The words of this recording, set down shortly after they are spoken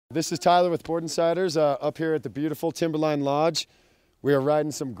This is Tyler with Board Insiders up here at the beautiful Timberline Lodge. We are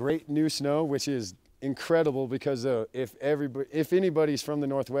riding some great new snow, which is incredible because if anybody's from the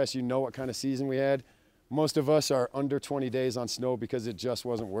Northwest, you know what kind of season we had. Most of us are under 20 days on snow because it just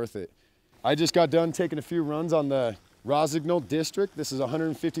wasn't worth it. I just got done taking a few runs on the Rossignol district. This is a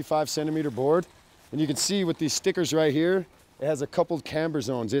 155 centimeter board. And you can see with these stickers right here, it has a coupled camber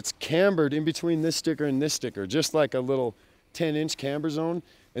zones. It's cambered in between this sticker and this sticker, just like a little 10-inch camber zone.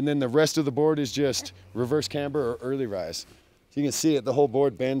 And then the rest of the board is just reverse camber or early rise. So you can see it, the whole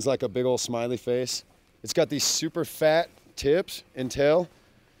board bends like a big old smiley face. It's got these super fat tips and tail.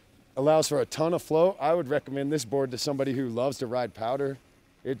 Allows for a ton of flow. I would recommend this board to somebody who loves to ride powder.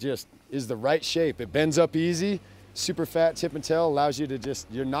 It just is the right shape. It bends up easy, super fat tip and tail, allows you to just,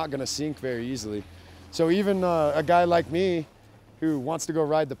 you're not gonna sink very easily. So even a guy like me who wants to go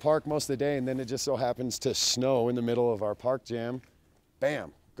ride the park most of the day and then it just so happens to snow in the middle of our park jam,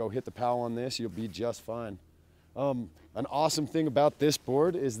 bam, go hit the POW on this, you'll be just fine. An awesome thing about this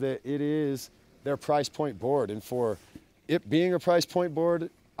board is that it is their price point board. And for it being a price point board,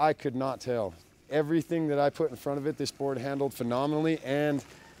 I could not tell. Everything that I put in front of it, this board handled phenomenally and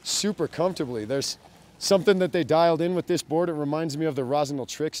super comfortably. There's something that they dialed in with this board. It reminds me of the Rossignol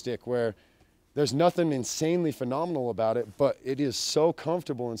trick stick, where there's nothing insanely phenomenal about it, but it is so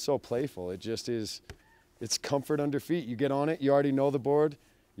comfortable and so playful. It just is, it's comfort under feet. You get on it, you already know the board,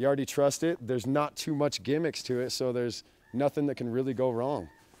 you already trust it. There's not too much gimmicks to it, so there's nothing that can really go wrong.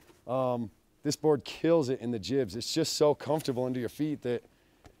 This board kills it in the jibs. It's just so comfortable under your feet that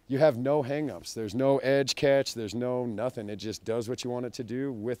you have no hang-ups. There's no edge catch, there's no nothing. It just does what you want it to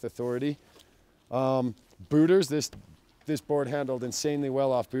do with authority. Booters, this board handled insanely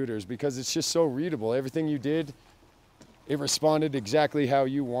well off booters because it's just so readable. Everything you did, it responded exactly how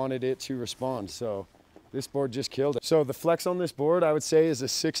you wanted it to respond. So this board just killed it. So the flex on this board, I would say, is a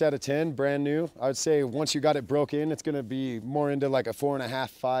 6 out of 10, brand new. I would say once you got it broke in, it's gonna be more into like a 4.5,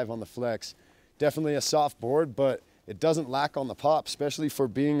 5 on the flex. Definitely a soft board, but it doesn't lack on the pop, especially for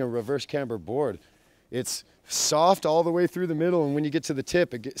being a reverse camber board. It's soft all the way through the middle, and when you get to the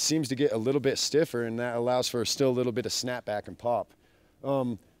tip, it seems to get a little bit stiffer, and that allows for still a little bit of snapback and pop.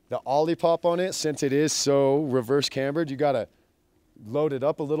 The ollie pop on it, since it is so reverse cambered, you gotta load it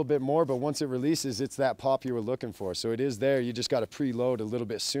up a little bit more, but once it releases, it's that pop you were looking for. So it is there, you just gotta preload a little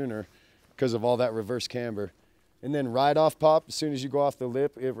bit sooner because of all that reverse camber. And then ride off pop, as soon as you go off the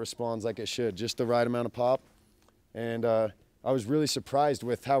lip, it responds like it should, just the right amount of pop. And I was really surprised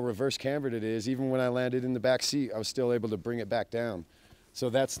with how reverse cambered it is. Even when I landed in the back seat, I was still able to bring it back down. So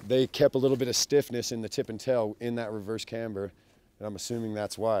they kept a little bit of stiffness in the tip and tail in that reverse camber, and I'm assuming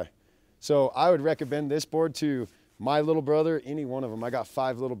that's why. So I would recommend this board to my little brother, any one of them. I got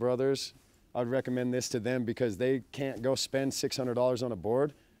 5 little brothers. I would recommend this to them because they can't go spend $600 on a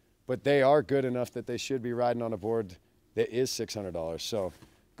board, but they are good enough that they should be riding on a board that is $600. So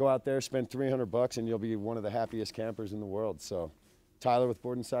go out there, spend $300 and you'll be one of the happiest campers in the world. So Tyler with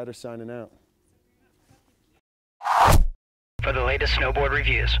Board Insider signing out. For the latest snowboard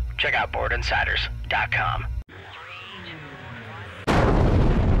reviews, check out boardinsiders.com.